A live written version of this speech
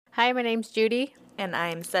Hi, my name's Judy. And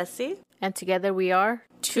I'm Ceci. And together we are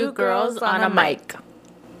Two Girls on a Mic.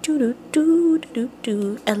 Do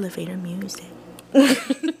elevator music.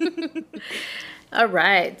 All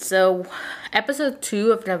right, so episode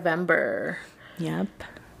 2 of November. Yep.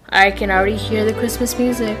 I can already hear the Christmas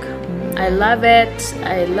music. I love it.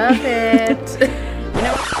 I love it.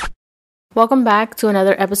 Welcome back to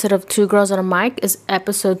another episode of Two Girls on a Mic. It's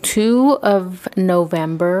episode 2 of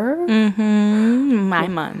November. My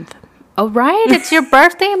month. All right, it's your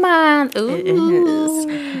birthday month. Ooh. It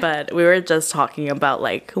is. But we were just talking about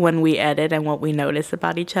like when we edit and what we notice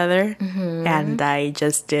about each other. And I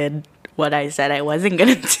just did what I said I wasn't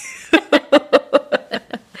going to do.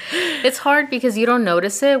 It's hard because you don't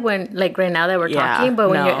notice it when, like, right now that we're talking, but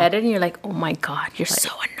when you're editing, you're like, oh my God, you're so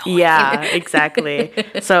annoying. Yeah, exactly.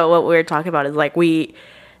 So what we were talking about is like we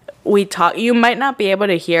talk, you might not be able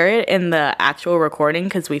to hear it in the actual recording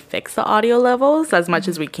because we fix the audio levels as much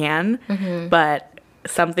as we can. But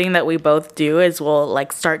something that we both do is we'll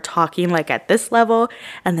like start talking like at this level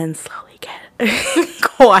and then slowly get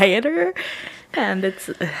quieter. And it's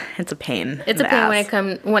a pain. It's a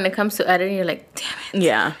pain when it comes to editing. You're like, damn it.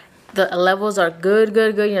 Yeah. The levels are good.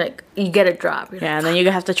 You're like, you get a drop. You're And then you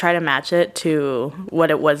have to try to match it to what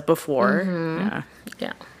it was before.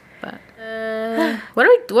 Yeah. But what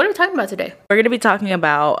are we talking about today? We're going to be talking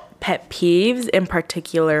about pet peeves, in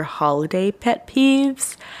particular holiday pet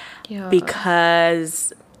peeves. Yeah.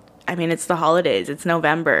 Because, I mean, it's the holidays. It's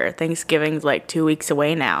November. Thanksgiving's like 2 weeks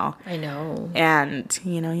away now. I know. And,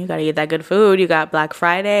 you know, you got to eat that good food. You got Black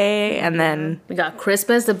Friday, and then we got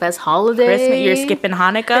Christmas, the best holiday. Christmas, you're skipping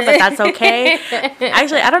Hanukkah, but that's okay.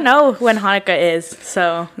 Actually, I don't know when Hanukkah is,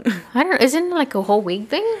 so. I don't know. Isn't it like a whole week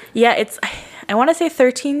thing? Yeah, I want to say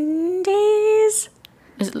 13 days.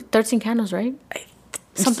 Is it 13 candles, right?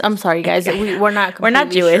 I'm sorry, guys. We're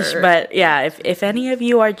not Jewish, sure. But yeah, if any of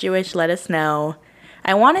you are Jewish, let us know.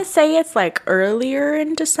 I want to say it's like earlier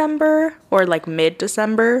in December or like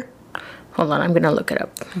mid-December. Hold on, I'm going to look it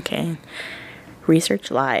up. Okay. Research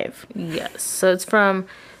live. Yes. So it's from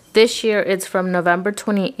this year, it's from November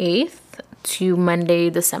 28th to Monday,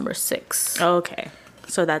 December 6th. Okay.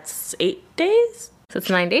 So that's 8 days? So it's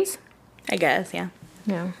 9 days? I guess, yeah.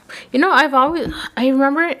 Yeah. You know, I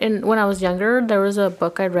remember when I was younger, there was a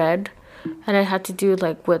book I read and it had to do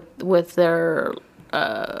like with their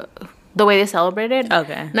the way they celebrated.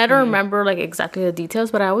 Okay. And I don't remember like exactly the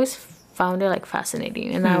details, but I always found it like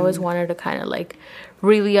fascinating, and I always wanted to kind of like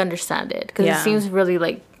really understand it because it seems really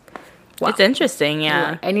like wow. It's interesting,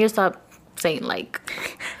 yeah. I need to stop saying like.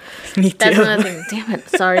 Me too. That's another thing. Damn it.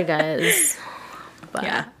 Sorry, guys. But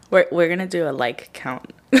yeah. We're gonna do a like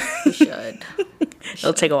count. We should.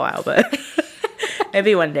 It'll take a while, but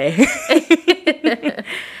maybe one day.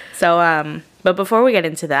 So, but before we get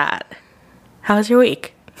into that, how was your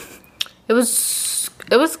week? It was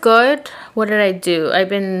good. What did I do? I've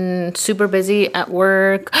been super busy at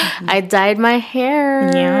work. I dyed my hair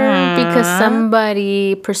because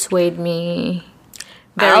somebody persuaded me.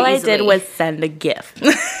 All I did was send a gift.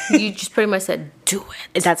 You just pretty much said, do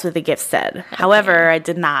it. That's what the gift said. Okay. However, I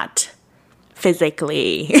did not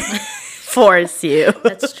physically force you.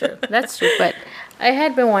 That's true. But I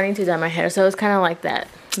had been wanting to dye my hair, so it was kind of like that.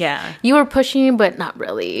 Yeah. You were pushing, but not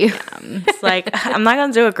really. Yeah. It's like, I'm not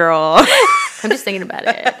going to do it, girl. I'm just thinking about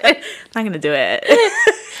it. I'm not going to do it.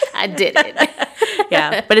 I did it.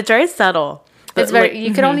 Yeah. But it's very subtle. It's very,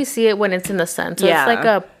 you can only see it when it's in the sun. So it's like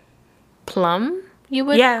a plum, you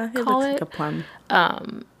would call it. Like a plum.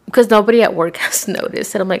 Because nobody at work has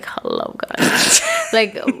noticed. And I'm like, hello, guys.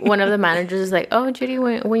 Like, one of the managers is like, oh, Judy,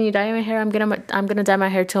 when you dye my hair, I'm gonna dye my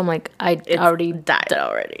hair too. I'm like, it's already dyed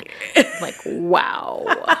already. I'm like, wow,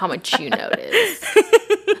 how much you notice.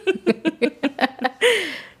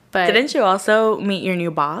 But didn't you also meet your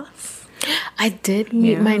new boss? I did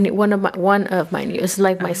meet one of my new. It's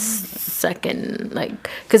like my second, like,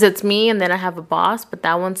 because it's me and then I have a boss, but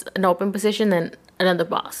that one's an open position, then another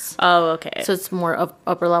boss. Oh, okay. So it's more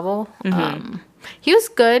upper level. He was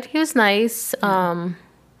good. He was nice.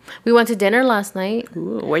 We went to dinner last night.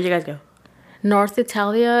 Ooh, where'd you guys go? North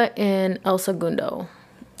Italia in El Segundo.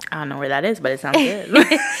 I don't know where that is, but it sounds good.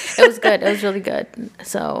 It was good. It was really good.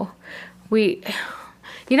 So we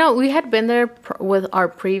had been there with our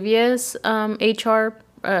previous HR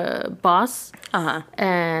boss.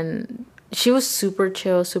 And she was super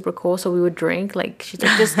chill, super cool. So we would drink. Like, she's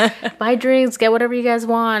like, just buy drinks, get whatever you guys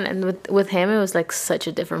want. And with him, it was like such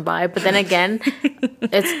a different vibe. But then again,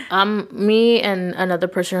 it's me and another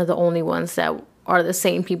person are the only ones that are the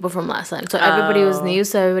same people from last time. So everybody was new.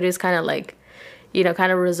 So everybody was kind of like, you know,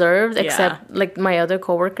 kind of reserved. Except like my other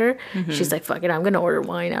coworker, she's like, fuck it, I'm gonna order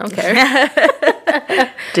wine. I don't care.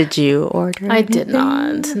 Did you order? I did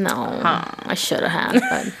not. No, I should have had,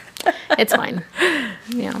 but it's fine.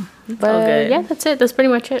 Yeah, but good. yeah, that's it. That's pretty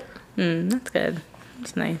much it. That's good.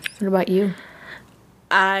 That's nice. What about you?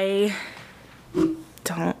 I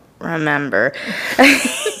don't remember.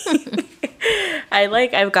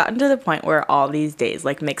 I've gotten to the point where all these days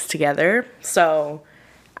like mix together. So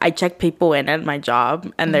I check people in at my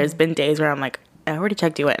job, and there's been days where I'm like, I already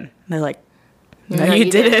checked you in. And they're like, no, you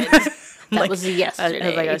didn't. That was yesterday. I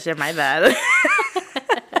was like, oh shit, my bad.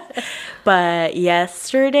 But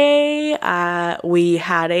yesterday, we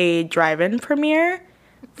had a drive-in premiere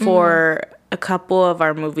for a couple of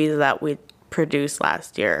our movies that we produced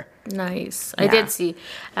last year. Nice. Yeah. I did see.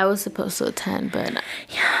 I was supposed to attend, but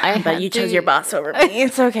but you chose your boss over me.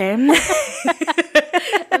 It's okay.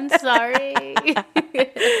 I'm sorry.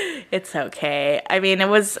 It's okay. I mean, it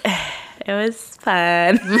was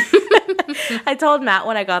fun. I told Matt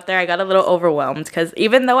when I got there, I got a little overwhelmed because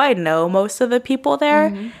even though I know most of the people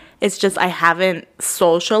there, it's just I haven't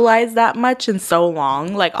socialized that much in so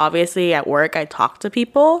long. Like, obviously at work, I talk to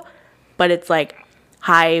people, but it's like,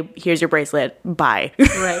 hi, here's your bracelet, bye.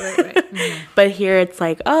 Right. But here it's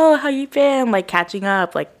like, oh, how you been? Like, catching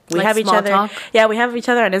up. Like, we have each other. Talk? Yeah, we have each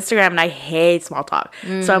other on Instagram, and I hate small talk.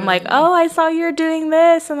 So I'm like, oh, I saw you're doing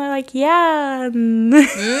this. And they're like, yeah.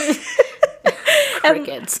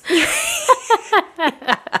 Crickets.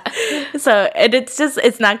 So, and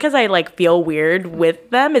it's not because I like feel weird with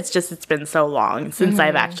them. It's just, it's been so long since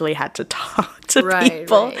I've actually had to talk to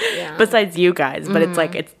people besides you guys. But it's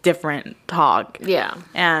like, it's different talk. Yeah.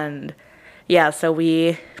 And yeah, so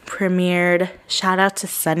we premiered, shout out to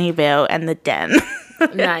Sunnyvale and The Den.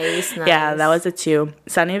 Nice. Yeah, that was a 2.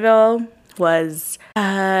 Sunnyvale was,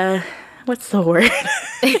 what's the word?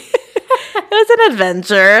 It was an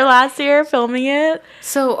adventure last year filming it.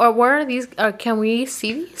 So, where are these? Can we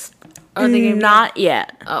see these? Are they not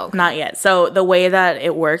yet? Oh, okay. Not yet. So the way that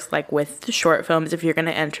it works, like with short films, if you're going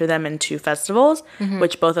to enter them into festivals,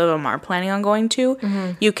 which both of them are planning on going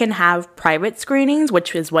to, you can have private screenings,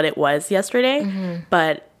 which is what it was yesterday.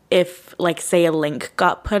 But if, like, say a link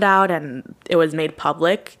got put out and it was made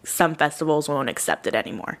public, some festivals won't accept it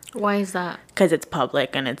anymore. Why is that? Because it's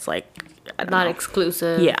public and it's like, not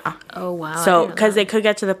exclusive. Yeah. Oh, wow. So, because it could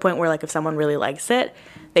get to the point where, like, if someone really likes it,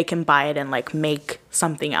 they can buy it and, like, make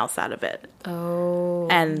something else out of it. Oh.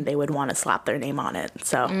 And they would want to slap their name on it.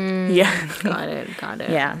 So, yeah. Got it.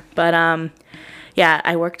 Yeah. But, yeah,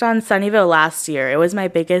 I worked on Sunnyvale last year. It was my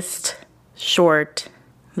biggest short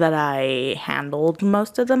that I handled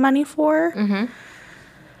most of the money for.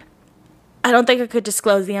 I don't think I could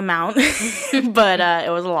disclose the amount, but it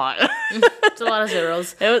was a lot. It's a lot of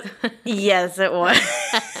zeros. It was, yes, it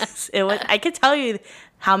was. It was. I could tell you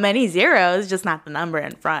how many zeros, just not the number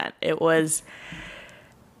in front. It was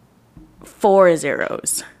 4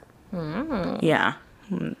 zeros. Yeah,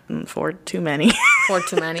 4 too many. 4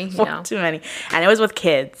 too many. 4 too many, and it was with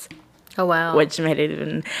kids. Oh wow! Which made it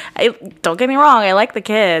even. Don't get me wrong. I like the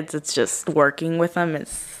kids. It's just working with them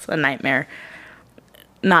is a nightmare.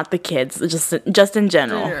 Not the kids, just in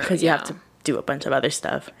general, because you have to do a bunch of other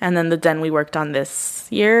stuff. And then The Den we worked on this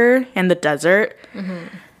year in the desert.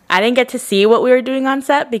 I didn't get to see what we were doing on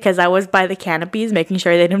set because I was by the canopies making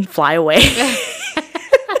sure they didn't fly away.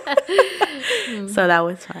 So that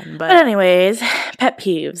was fun. But anyways, pet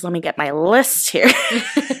peeves. Let me get my list here.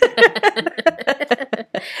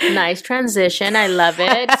 Nice transition. I love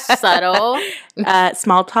it. Subtle.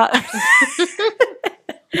 Small talk.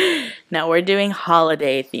 No, we're doing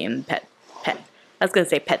holiday themed pet. I was gonna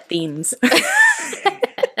say pet themes.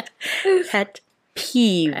 Pet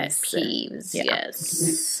peeves. Pet peeves. Yeah.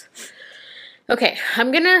 Yes. Okay,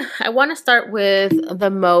 I want to start with the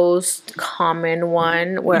most common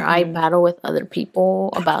one where I battle with other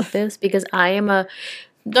people about this because don't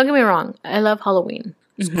get me wrong, I love Halloween.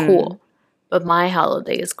 It's cool. But my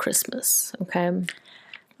holiday is Christmas, okay?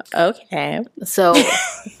 Okay. So,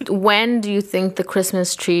 when do you think the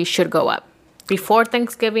Christmas tree should go up? Before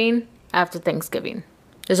Thanksgiving? After Thanksgiving?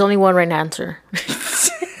 There's only one right answer.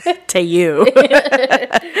 To you.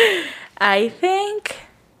 I think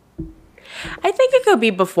it could be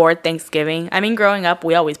before Thanksgiving. I mean, growing up,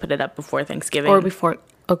 we always put it up before Thanksgiving. Or before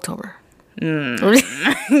October.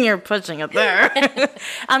 You're pushing it there.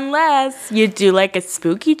 Unless you do like a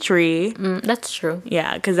spooky tree. That's true.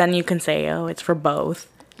 Yeah, because then you can say, oh, it's for both.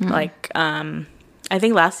 Like, I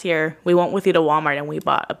think last year we went with you to Walmart and we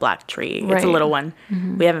bought a black tree. Right. It's a little one.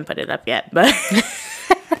 We haven't put it up yet, but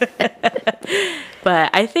but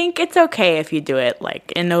I think it's okay if you do it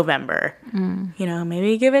like in November. You know,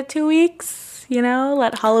 maybe give it 2 weeks. You know,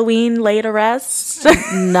 let Halloween lay to rest.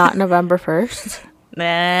 Not November 1st.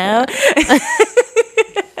 No.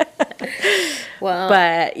 Well,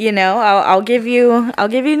 But you know, I'll give you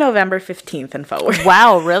November 15th and forward.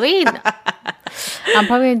 wow, really? I'm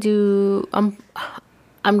probably gonna do.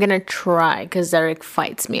 I'm gonna try because Derek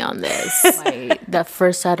fights me on this. The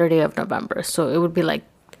first Saturday of November, so it would be like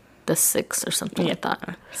the 6th or something like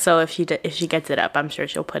that. So if she gets it up, I'm sure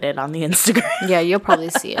she'll put it on the Instagram. Yeah, you'll probably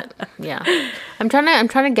see it. Yeah, I'm trying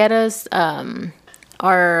to get us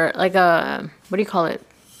our like a what do you call it?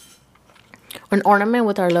 An ornament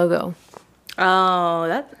with our logo. Oh,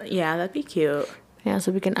 that'd be cute. Yeah,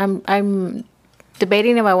 so we can. I'm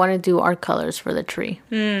debating if I want to do our colors for the tree.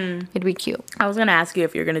 It'd be cute. I was gonna ask you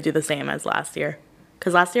if you're gonna do the same as last year,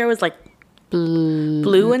 because last year was like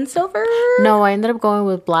blue and silver. No, I ended up going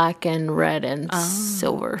with black and red and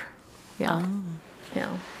silver. Yeah,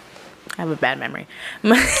 yeah. I have a bad memory.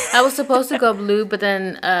 I was supposed to go blue, but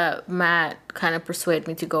then Matt kind of persuaded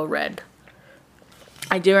me to go red.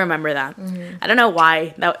 I do remember that. I don't know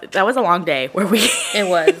why. That was a long day where It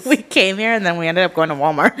was. we came here and then we ended up going to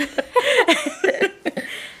Walmart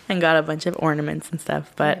and got a bunch of ornaments and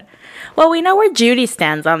stuff. But well, we know where Judy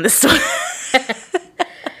stands on this one.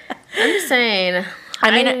 I'm just saying.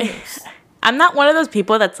 I mean, I'm not one of those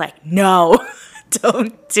people that's like, no,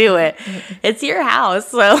 don't do it. It's your house,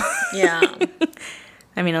 so Yeah.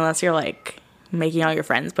 I mean, unless you're like making all your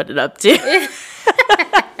friends put it up too.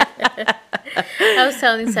 I was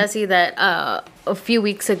telling Ceci that a few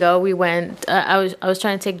weeks ago we went. I was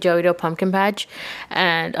trying to take Joey to a pumpkin patch,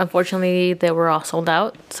 and unfortunately they were all sold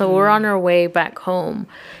out. So we're on our way back home,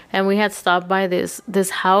 and we had stopped by this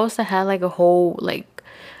house that had like a whole like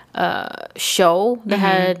show that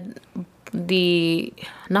had the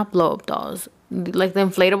not blow up dolls. Like the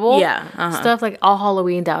inflatable stuff, like all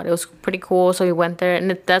Halloweened out. It was pretty cool. So we went there,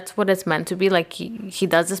 and that's what it's meant to be. Like he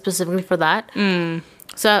does it specifically for that.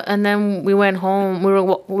 So and then we went home. We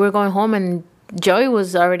were going home, and Joey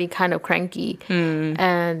was already kind of cranky,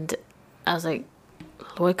 and I was like,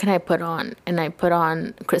 "What can I put on?" And I put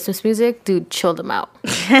on Christmas music. Dude, chilled him out.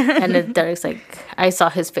 And then Derek's like, I saw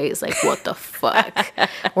his face, like, "What the fuck?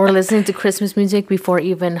 We're listening to Christmas music before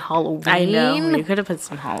even Halloween." I know. You could have put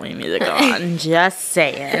some Halloween music on. Just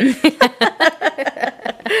saying.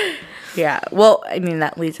 Yeah. Well, I mean,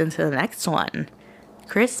 that leads into the next one.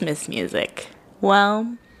 Christmas music.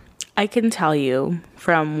 Well, I can tell you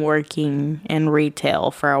from working in retail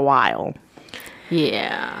for a while.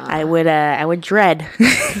 Yeah. I would dread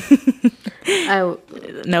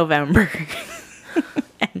November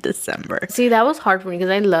and December. See, that was hard for me because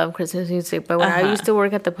I love Christmas music. But when I used to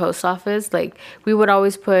work at the post office, like we would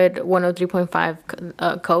always put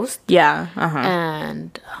 103.5 Coast. Yeah.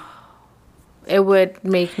 And it would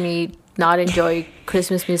make me not enjoy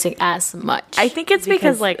Christmas music as much. I think it's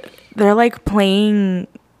because like they're like playing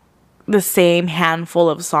the same handful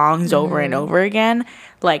of songs over and over again.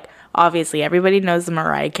 Like obviously everybody knows the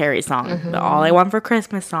Mariah Carey song, the All I Want for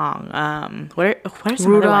Christmas song. What are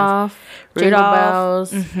some other ones? Jingle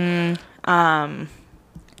Bells. I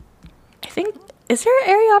think, is there an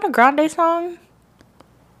Ariana Grande song?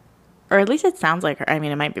 Or at least it sounds like her. I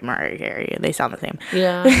mean, it might be Mariah Carey. They sound the same.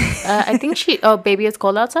 Yeah. I think Baby It's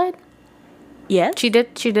Cold Outside. Yes. She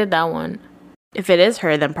did that one. If it is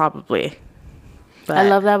her, then probably. But I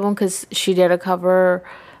love that one because she did a cover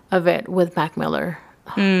of it with Mac Miller.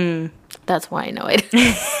 That's why I know it.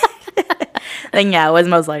 Then yeah, it was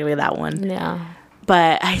most likely that one. Yeah.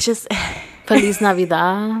 But I just Feliz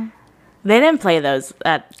Navidad. They didn't play those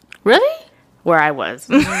at Really? where I was.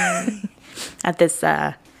 At this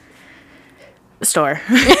store.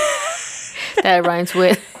 That rhymes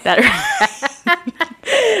with That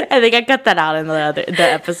I think I cut that out in the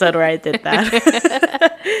episode where I did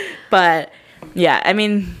that. But yeah, I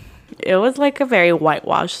mean, it was like a very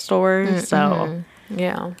whitewashed store, so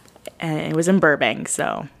yeah. And it was in Burbank,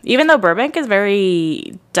 so even though Burbank is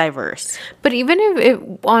very diverse. But even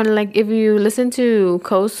if you listen to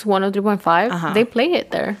Coast 103.5, they play it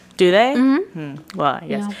there. Do they? Well, I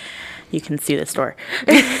guess you can see the store.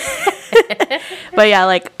 But yeah,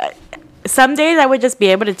 like some days I would just be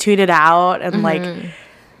able to tune it out and like,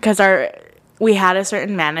 because we had a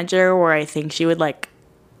certain manager where I think she would like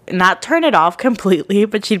not turn it off completely,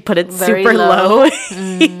 but she'd put it Very super low.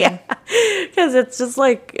 Mm. Yeah, because it's just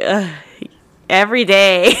like every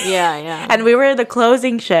day. Yeah. And we were the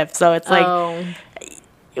closing shift, so it's like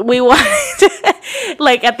we wanted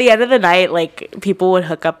like at the end of the night, like people would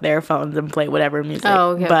hook up their phones and play whatever music.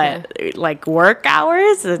 But like work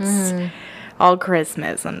hours, it's all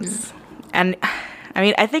Christmas and I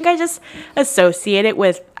mean, I think I just associate it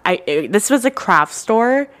with this was a craft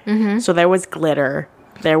store, so there was glitter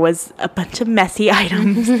there was a bunch of messy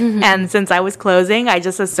items. And since I was closing, I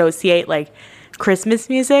just associate like Christmas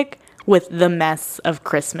music with the mess of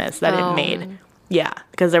Christmas that it made. Yeah,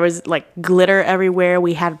 because there was like glitter everywhere.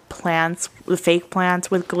 We had plants, fake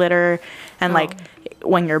plants with glitter, and like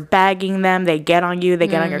when you're bagging them, they get on you, they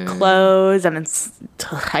get on your clothes, and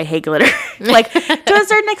I hate glitter. Like, to a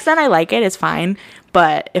certain extent, I like it, it's fine.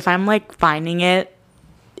 But if I'm like finding it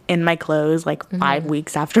in my clothes like 5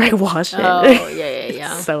 weeks after I wash it,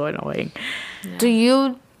 it's so annoying. Yeah. Do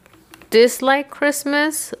you dislike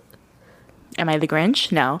Christmas? Am I the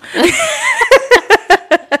Grinch? No.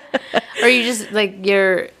 Or you just like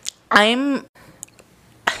I'm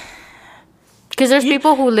because there's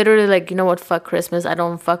people who literally like, you know what, fuck Christmas, I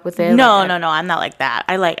don't fuck with it. No, I'm not like that.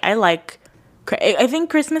 I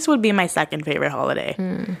think Christmas would be my second favorite holiday.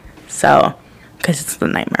 So, because it's the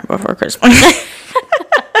nightmare before Christmas.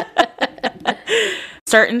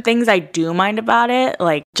 Certain things I do mind about it,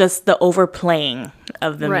 like just the overplaying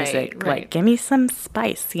of the music. Like, give me some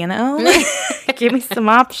spice, you know? Give me some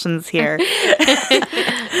options here.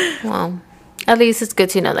 Well, at least it's good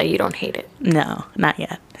to know that you don't hate it. No, not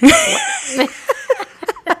yet.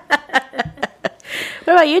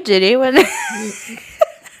 What about you, Judy? What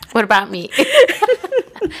about me?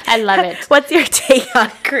 I love it. What's your take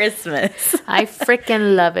on Christmas? I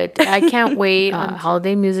freaking love it. I can't wait.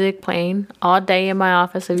 Holiday music playing all day in my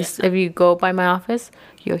office. If you go by my office,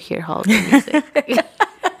 you'll hear holiday music.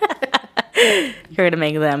 You're going to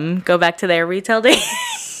make them go back to their retail days.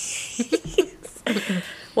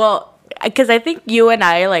 Well, because I think you and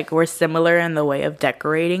I, like, we're similar in the way of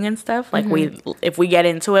decorating and stuff. Like, if we get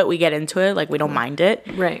into it, we get into it. Like, we don't mind it.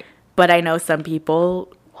 Right. But I know some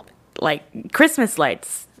people, like, Christmas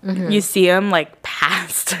lights. You see them, like,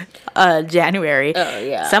 past January. Oh,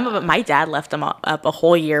 yeah. Some of it, my dad left them up a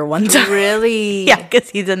whole year one time. Really? Yeah, because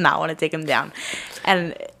he did not want to take them down.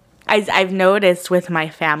 And I've noticed with my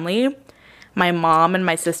family, my mom and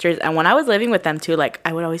my sisters, and when I was living with them too, like,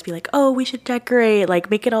 I would always be like, oh, we should decorate, like,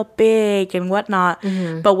 make it all big and whatnot.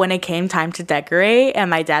 But when it came time to decorate and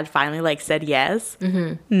my dad finally, like, said yes,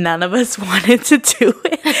 none of us wanted to do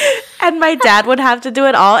it. And my dad would have to do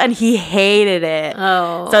it all, and he hated it.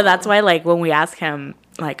 Oh. So that's why, like, when we ask him,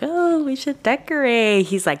 like, oh, we should decorate,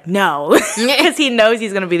 he's like, no. Because he knows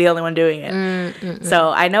he's going to be the only one doing it. So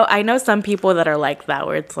I know some people that are like that,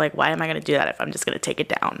 where it's like, why am I going to do that if I'm just going to take it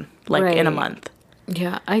down, like, in a month?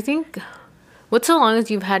 Yeah, I think, what's the longest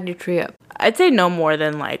you've had your tree up? I'd say no more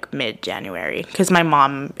than, like, mid-January. Because my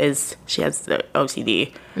mom she has the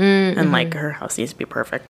OCD. And, like, her house needs to be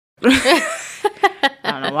perfect.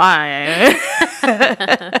 I don't know why.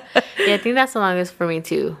 Yeah, I think that's the longest for me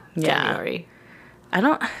too. January. I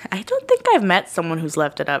don't think I've met someone who's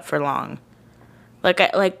left it up for long.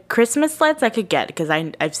 Like Christmas lights I could get because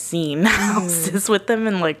I've seen houses with them,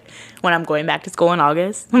 and like when I'm going back to school in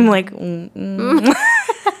August, I'm like,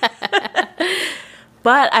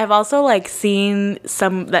 But I've also like seen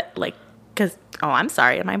some that like, cause I'm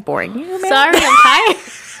sorry, am I boring you? Man? Sorry, I'm tired.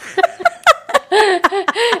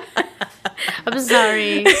 I'm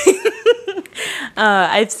sorry.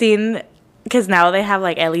 I've seen, because now they have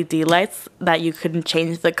like LED lights that you can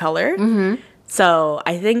change the color. So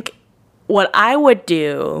I think what I would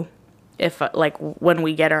do if like when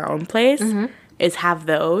we get our own place is have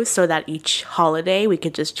those, so that each holiday we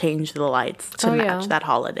could just change the lights to match that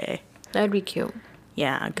holiday. That'd be cute.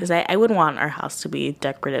 Yeah, because I would want our house to be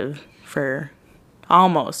decorative for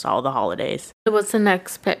almost all the holidays. So what's the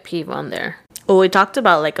next pet peeve on there? Well, we talked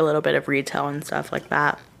about like a little bit of retail and stuff like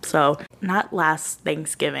that. So not last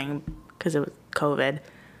Thanksgiving because it was COVID,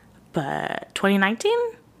 but 2019?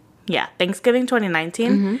 Yeah, Thanksgiving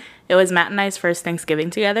 2019. It was Matt and I's first Thanksgiving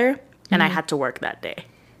together, and I had to work that day.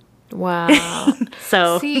 Wow.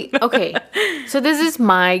 So see, okay. So this is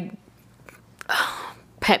my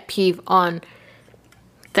pet peeve on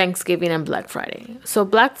Thanksgiving and Black Friday. So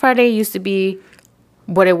Black Friday used to be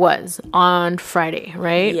what it was on Friday,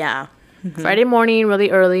 right? Yeah. Friday morning,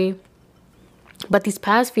 really early. But these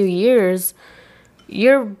past few years,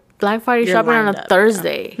 you're Black Friday shopping on a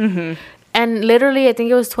Thursday. Yeah. And literally, I think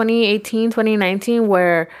it was 2018, 2019,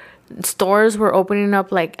 where stores were opening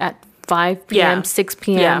up like at 5 p.m., 6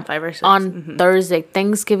 p.m. Yeah, 5 or 6. On Thursday,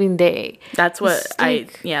 Thanksgiving Day. That's what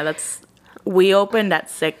we opened at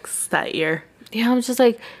 6 that year. Yeah, I'm just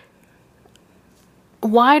like,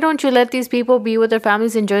 why don't you let these people be with their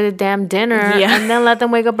families, enjoy the damn dinner, and then let them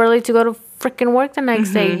wake up early to go to freaking work the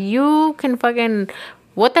next day? You can fucking...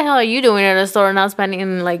 What the hell are you doing at a store not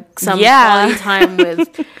spending like some quality time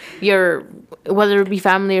with your, whether it be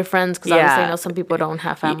family or friends? Because obviously I know some people don't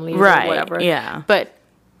have families or whatever. Yeah. But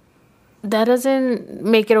that doesn't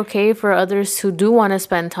make it okay for others who do want to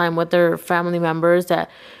spend time with their family members. That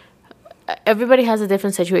everybody has a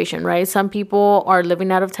different situation, right? Some people are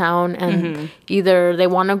living out of town and either they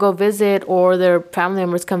want to go visit or their family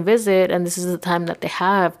members come visit, and this is the time that they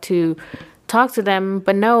have to talk to them.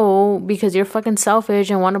 But no, because you're fucking selfish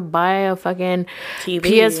and want to buy a fucking TV.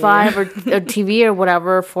 PS5 or a TV or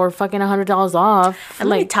whatever for fucking $100 off. And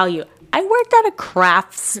let me tell you, I worked at a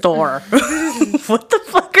craft store. What the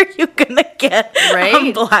fuck are you gonna get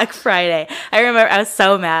on Black Friday? I remember I was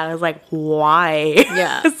so mad. I was like, why?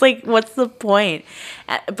 Yeah. It's like, what's the point?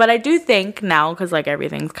 But I do think now, because like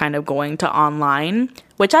everything's kind of going to online,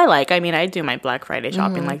 which I like. I mean, I do my Black Friday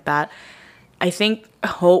shopping like that. I think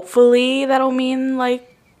hopefully that'll mean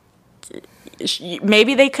like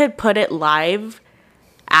maybe they could put it live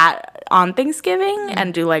on Thanksgiving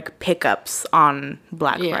and do like pickups on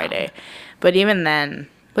Black Friday. But even then,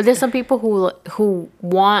 but there's some people who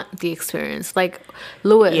want the experience, like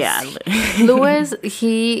Louis. Yeah. Louis,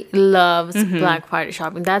 he loves Black Friday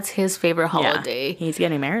shopping. That's his favorite holiday. Yeah. He's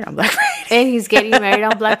getting married on Black Friday. And he's getting married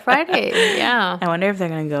on Black Friday. Yeah. I wonder if they're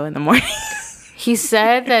gonna go in the morning. He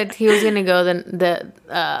said that he was gonna go the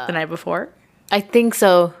night before. I think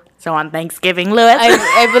so. So on Thanksgiving, Louis.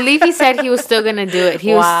 I believe he said he was still gonna do it.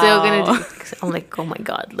 He was still gonna do it. I'm like, oh my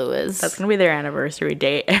God, Louis. That's gonna be their anniversary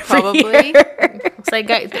date. Probably. Year. It's like,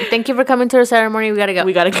 guys, thank you for coming to our ceremony. We gotta go.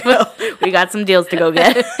 We got some deals to go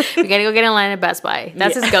get. We gotta go get in line at Best Buy.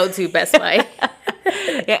 That's his go-to, Best Buy.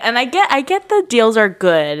 Yeah, and I get the deals are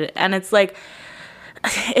good, and it's like,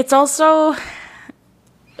 it's also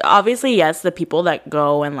obviously yes, the people that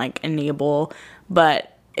go and like enable,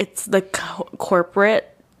 but it's the corporate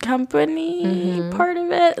company part of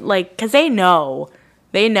it, like, because they know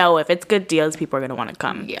if it's good deals, people are going to want to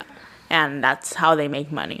come. Yeah. And that's how they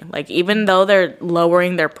make money. Like, even though they're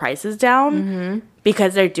lowering their prices down,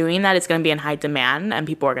 because they're doing that, it's going to be in high demand and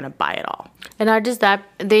people are going to buy it all. And not just that,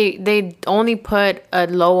 they only put a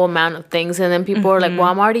low amount of things, and then people are like, well,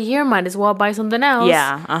 I'm already here, might as well buy something else.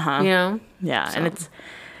 Yeah. You know? Yeah. So. And it's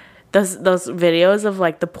those videos of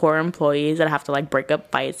like the poor employees that have to like break up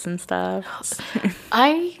fights and stuff.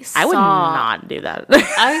 I would not do that.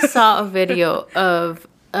 I saw a video of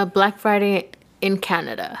a Black Friday in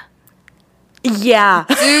Canada. Yeah.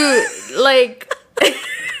 Dude, like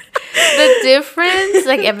the difference,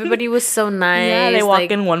 like everybody was so nice. Yeah, they walk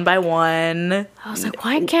in one by one. I was like,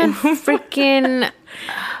 why can't freaking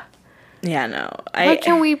Yeah, no. Why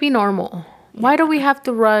can't we be normal? Why do we have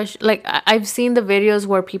to rush? Like, I've seen the videos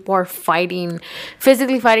where people are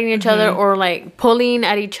physically fighting each other, or like pulling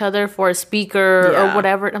at each other for a speaker or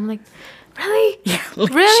whatever. I'm like, really? Yeah,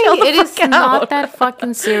 really? It is not that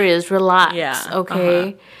fucking serious. Relax. Yeah.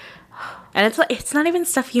 Okay. And it's like, it's not even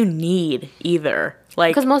stuff you need either.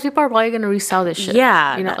 Like, because most people are probably gonna resell this shit.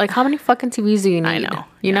 Yeah. You know, like how many fucking TVs do you need? I know.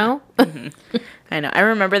 You know? I know. I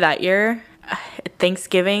remember that year,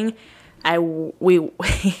 Thanksgiving. We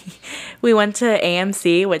went to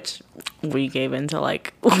AMC, which we gave into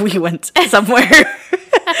like we went somewhere.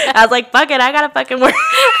 I was like, fuck it, I gotta fucking work.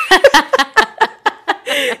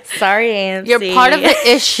 Sorry, AMC. You're part of the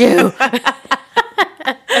issue.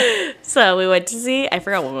 So we went to see, I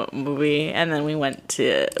forgot what movie, and then we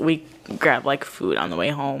grabbed like food on the way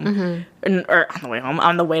home, or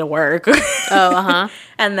on the way to work.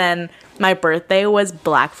 And then my birthday was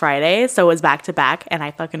Black Friday, so it was back to back, and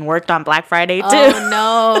I fucking worked on Black Friday too. Oh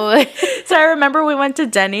no. So I remember we went to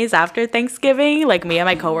Denny's after Thanksgiving, like me and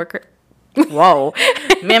my coworker. Whoa.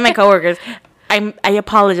 Me and my coworkers. I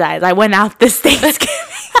apologize. I went out this Thanksgiving.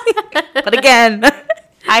 But again,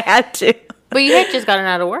 I had to. But you had just gotten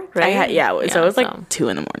out of work, right? So it was like 2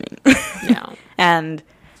 a.m. Yeah. And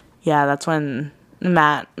yeah, that's when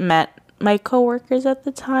Matt met my coworkers at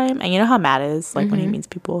the time. And you know how Matt is, like when he meets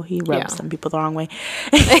people, he rubs some people the wrong way.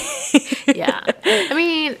 Yeah. I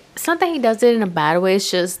mean, it's not that he does it in a bad way,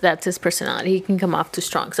 it's just that's his personality. He can come off too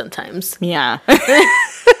strong sometimes. Yeah.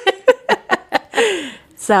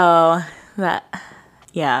 So that,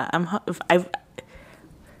 yeah, I've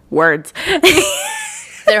words.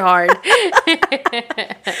 They're hard.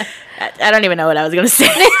 I don't even know what I was gonna say.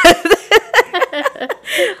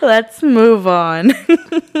 Let's move on.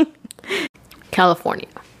 California.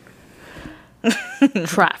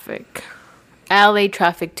 Traffic. LA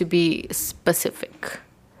traffic, to be specific.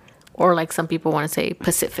 Or like some people want to say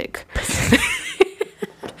Pacific.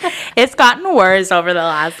 It's gotten worse over the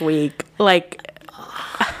last week. Like,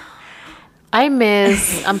 I'm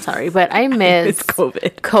sorry, but I miss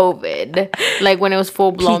COVID. Like when it was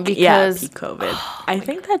full blown, because peak COVID. I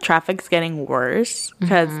think that traffic's getting worse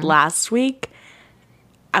because last week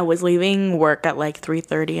I was leaving work at like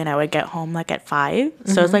 3:30 and I would get home like at 5.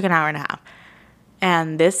 So it's like an hour and a half.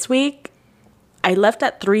 And this week, I left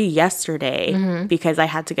at 3 yesterday because I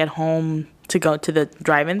had to get home to go to the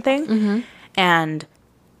drive-in thing. And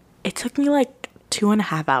it took me like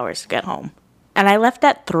 2.5 hours to get home. And I left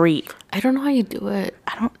at 3. I don't know how you do it.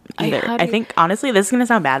 I don't either. I think, honestly, this is going to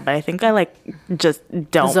sound bad, but I think I like just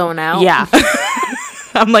don't. Zone out? Yeah.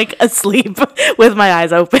 I'm like asleep with my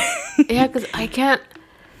eyes open. Yeah, because I can't.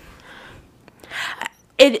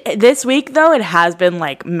 This week though, it has been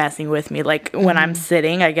like messing with me. Like when I'm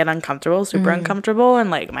sitting, I get uncomfortable, super uncomfortable,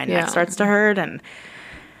 and like my neck starts to hurt. And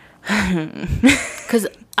because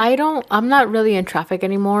I'm not really in traffic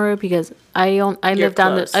anymore because I live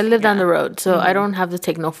down the road, so I don't have to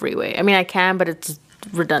take no freeway. I mean, I can, but it's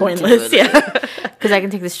redundant. Pointless, Because I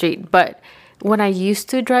can take the street. But when I used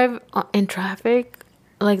to drive in traffic,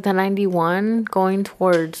 like the 91 going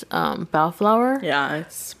towards Bellflower,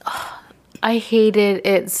 it's. I hated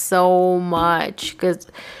it so much because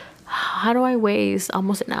how do I waste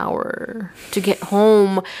almost an hour to get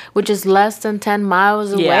home, which is less than 10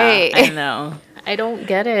 miles away? I know. I don't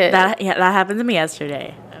get it. That happened to me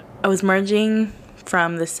yesterday. I was merging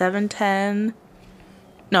from the 710.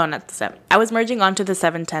 No, not the 7. I was merging onto the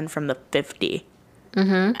 710 from the 50.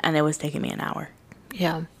 And it was taking me an hour.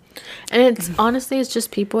 Yeah. And it's honestly, it's just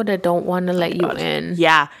people that don't want to let you in.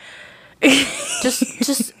 Yeah.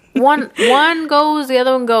 Just one goes, the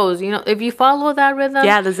other one goes. You know, if you follow that rhythm,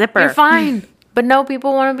 the zipper, you're fine. But no,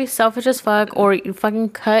 people want to be selfish as fuck, or you fucking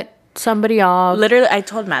cut somebody off. Literally, I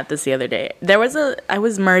told Matt this the other day. I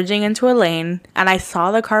was merging into a lane, and I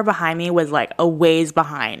saw the car behind me was like a ways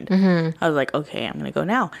behind. I was like, okay, I'm gonna go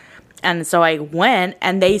now. And so I went,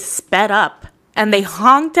 and they sped up, and they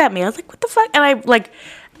honked at me. I was like, what the fuck? And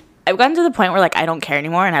I've gotten to the point where, like, I don't care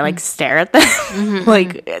anymore, and I, like, stare at them.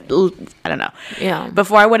 Like, I don't know. Yeah.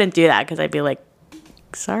 Before, I wouldn't do that, because I'd be like,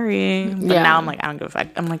 sorry. But now I'm like, I don't give a fuck.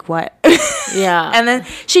 I'm like, what? Yeah. And then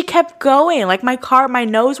she kept going. Like, my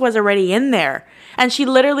nose was already in there. And she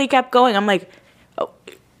literally kept going. I'm like, oh,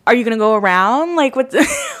 are you going to go around? Like,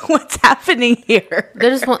 what's happening here?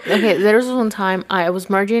 There was one time I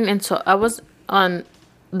was merging, and so I was on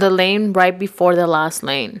the lane right before the last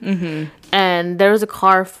lane. And there was a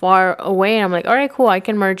car far away, and I'm like, all right, cool, I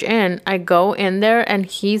can merge in. I go in there, and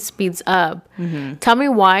he speeds up. Tell me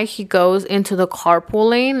why he goes into the carpool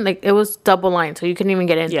lane. Like, it was double line, so you couldn't even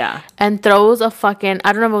get in. Yeah. And throws a fucking,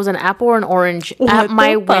 I don't know if it was an apple or an orange, at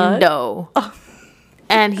my window. Oh.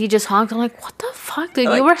 And he just honked. I'm like, what the fuck, dude?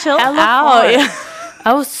 Like, you were chill hella out. far. Yeah.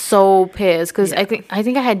 I was so pissed because I think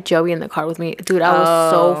I had Joey in the car with me. Dude, I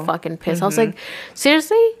was so fucking pissed. I was like,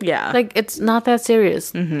 seriously? Yeah. Like, it's not that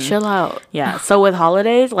serious. Chill out. Yeah. So with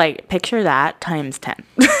holidays, like, picture that times 10.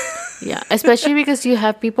 Yeah. Especially because you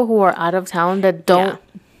have people who are out of town that don't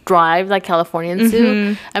drive like Californians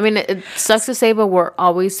do. I mean, it sucks to say, but we're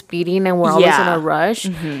always speeding and we're always in a rush.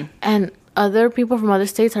 And other people from other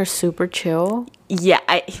states are super chill. Yeah.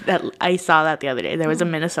 I saw that the other day. There was a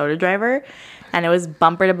Minnesota driver. And it was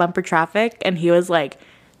bumper to bumper traffic. And he was like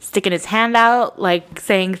sticking his hand out, like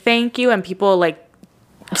saying thank you. And people like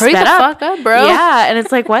hurry the fuck up, bro. Yeah. And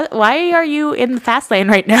it's like, what? Why are you in the fast lane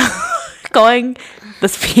right now? Going the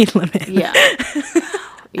speed limit. Yeah.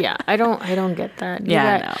 Yeah. I don't get that.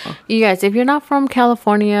 No. You guys, if you're not from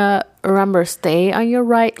California, remember, stay on your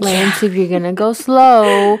right lanes if you're going to go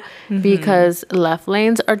slow. Because left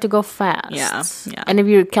lanes are to go fast. Yeah. And if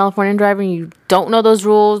you're a Californian driver and you don't know those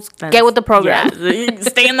rules, get with the program. Yeah,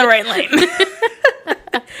 stay in the right lane.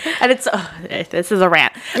 And it's, this is a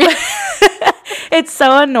rant. It's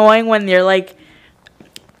so annoying when you're like,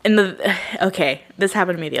 okay, this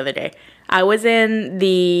happened to me the other day. I was in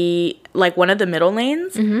like one of the middle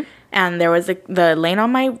lanes, and there was the lane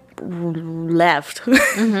on my left.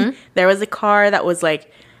 There was a car that was like,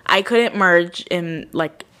 I couldn't merge in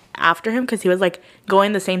like after him because he was like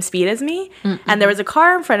going the same speed as me. And there was a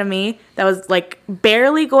car in front of me that was like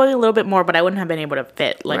barely going a little bit more, but I wouldn't have been able to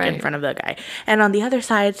fit like in front of the guy. And on the other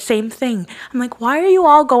side, same thing. I'm like, why are you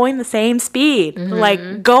all going the same speed?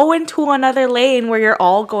 Like, go into another lane where you're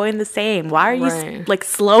all going the same. Why are you like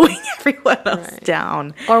slowing everyone else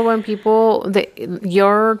down? Or when people,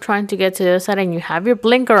 you're trying to get to the other side and you have your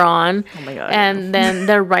blinker on. Oh my God. And then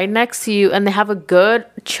they're right next to you and they have a good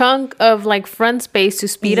chunk of like front space to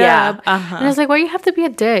speed up. And it's like, why you have to be a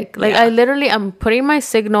dick? Like, I'm putting my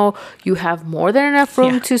signal. You have more than enough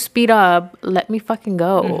room to speed up. Let me fucking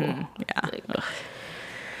go. Yeah. Like,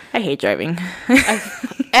 I hate driving.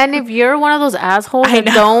 And if you're one of those assholes that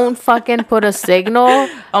don't fucking put a signal,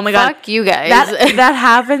 oh my god, fuck you guys. That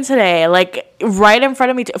happened today, like right in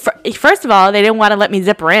front of me. First of all, they didn't want to let me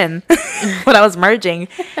zip her in when I was merging,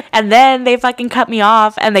 and then they fucking cut me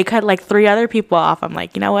off, and they cut like 3 other people off. I'm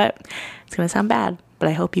like, you know what? It's gonna sound bad, but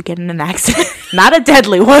I hope you get in an accident, not a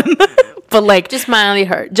deadly one, but like just mildly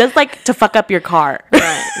hurt, just like to fuck up your car.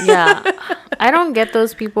 Right? Yeah, I don't get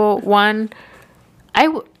those people. I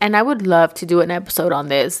would love to do an episode on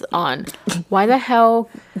this, on why the hell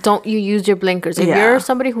don't you use your blinkers? If you're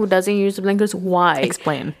somebody who doesn't use the blinkers, why?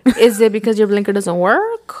 Explain. Is it because your blinker doesn't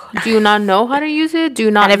work? Do you not know how to use it? Do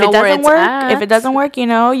you not know where it's at? If it doesn't work, you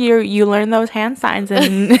know, you learn those hand signs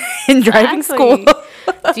in driving school.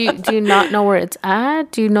 do you not know where it's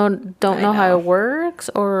at? Do you don't know how it works?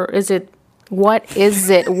 Or is it, what is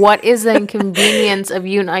it? What is the inconvenience of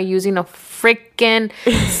you not using a freaking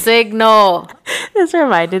signal? This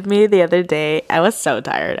reminded me the other day. I was so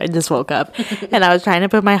tired. I just woke up and I was trying to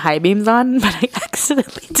put my high beams on, but I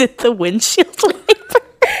accidentally did the windshield wiper.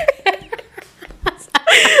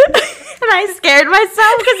 And I scared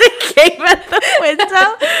myself because it came at the window.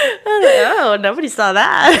 I was like, oh, nobody saw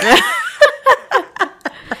that.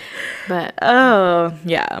 But oh,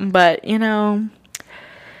 yeah. But, you know,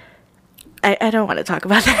 I don't want to talk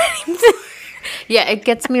about that anymore. Yeah, it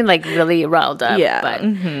gets me like really riled up. Yeah.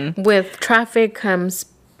 But with traffic comes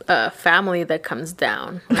family that comes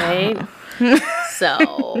down, right?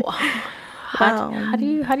 So how do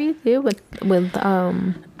you deal with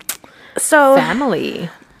so family?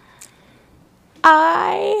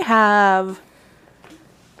 I have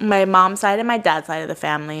my mom's side and my dad's side of the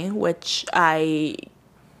family, which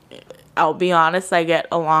I'll be honest, I get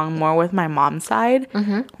along more with my mom's side,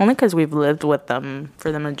 only because we've lived with them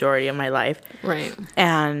for the majority of my life. Right.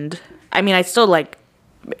 And, I mean, I still, like,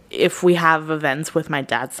 if we have events with my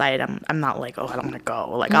dad's side, I'm not like, oh, I don't want to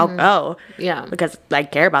go. Like, I'll go. Yeah. Because I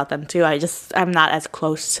care about them, too. I'm not as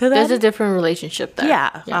close to them. There's a different relationship there.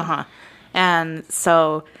 Yeah. And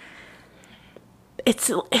so,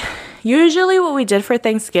 it's usually what we did for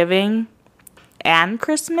Thanksgiving and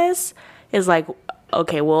Christmas is, like,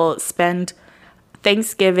 okay, we'll spend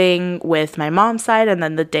Thanksgiving with my mom's side, and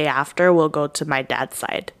then the day after we'll go to my dad's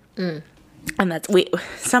side. And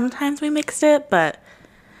sometimes we mixed it, but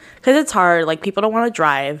because it's hard, like people don't want to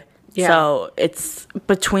drive. Yeah. So it's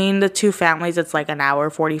between the two families, it's like an hour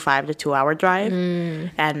 45 to 2 hour drive,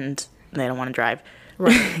 and they don't want to drive.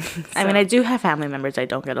 Right. I mean, I do have family members I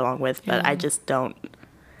don't get along with, but I just don't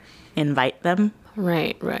invite them.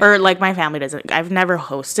 Right. Or, like, my family doesn't. I've never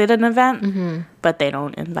hosted an event, but they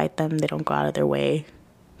don't invite them. They don't go out of their way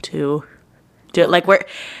to do it. Like,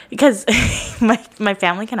 because my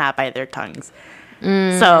family cannot bite their tongues.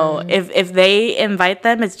 So, if they invite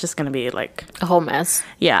them, it's just going to be, like... a whole mess.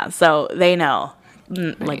 Yeah, so they know,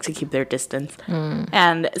 like, to keep their distance.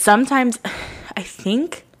 And sometimes, I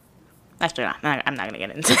think... Actually, no, I'm not going to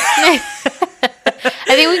get into it.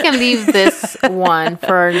 I think we can leave this one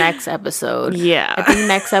for our next episode. Yeah. I think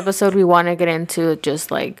next episode we want to get into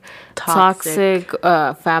just like toxic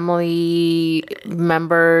family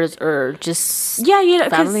members or just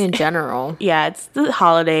family in general. Yeah, it's the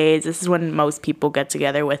holidays. This is when most people get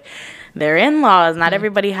together with their in-laws. Not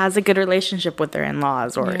everybody has a good relationship with their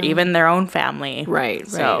in-laws or even their own family. Right.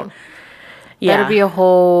 So, that'll be a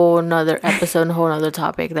whole nother episode, a whole nother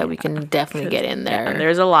topic that we can definitely get in there. Yeah,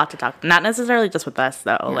 there's a lot to talk. Not necessarily just with us,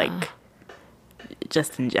 though. Like,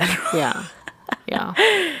 just in general. Yeah.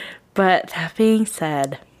 But that being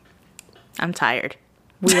said, I'm tired.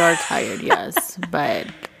 We are tired, yes. But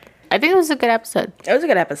I think it was a good episode. It was a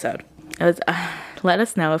good episode. It was. Let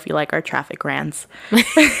us know if you like our traffic rants. Let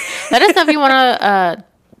us know if you want to...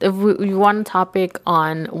 if you want a topic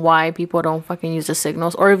on why people don't fucking use the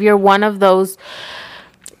signals, or if you're one of those,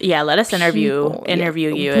 let us interview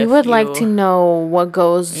you. We would like to know what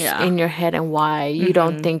goes in your head and why you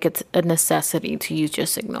don't think it's a necessity to use your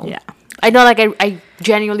signal. Yeah, I know, like I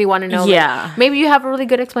genuinely want to know. Yeah, like, maybe you have a really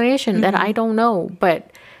good explanation that I don't know, but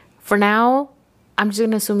for now, I'm just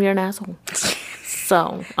gonna assume you're an asshole.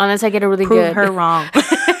 So unless I get a really Prove her wrong.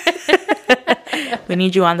 We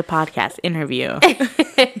need you on the podcast interview.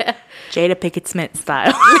 Jada Pinkett Smith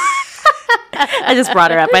style. I just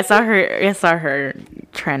brought her up. I saw her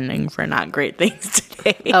trending for not great things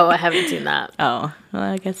today. Oh, I haven't seen that. Oh, well,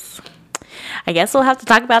 I guess we'll have to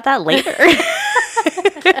talk about that later.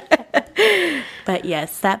 But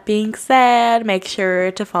yes, that being said, make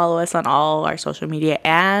sure to follow us on all our social media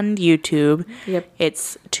and YouTube. Yep.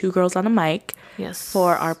 It's 2 Girls on a Mic. Yes.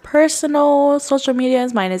 For our personal social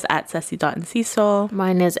medias, mine is at Ceci.Enciso.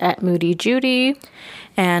 Mine is at Moody Judy.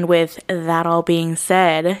 And with that all being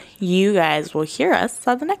said, you guys will hear us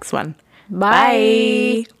on the next one.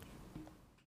 Bye. Bye.